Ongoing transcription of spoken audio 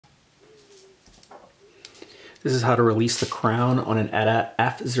This is how to release the crown on an ETA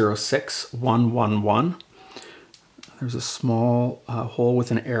F06-111. There's a small hole with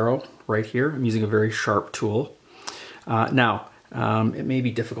an arrow right here. I'm using a very sharp tool. It may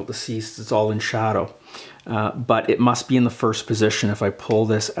be difficult to see since it's all in shadow, but it must be in the first position. If I pull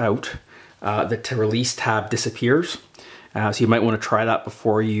this out, the to release tab disappears. So you might want to try that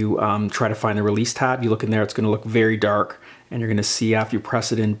before you try to find the release tab. You look in there, it's going to look very dark, and you're going to see after you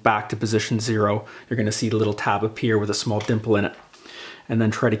press it in back to position 0, you're going to see the little tab appear with a small dimple in it. And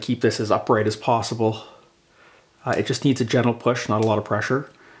then try to keep this as upright as possible. It just needs a gentle push, not a lot of pressure,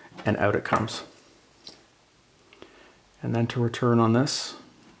 and out it comes. And then to return on this,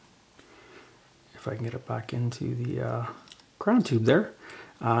 if I can get it back into the crown tube there,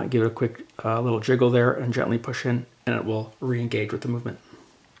 give it a quick little jiggle there and gently push in, and it will re-engage with the movement.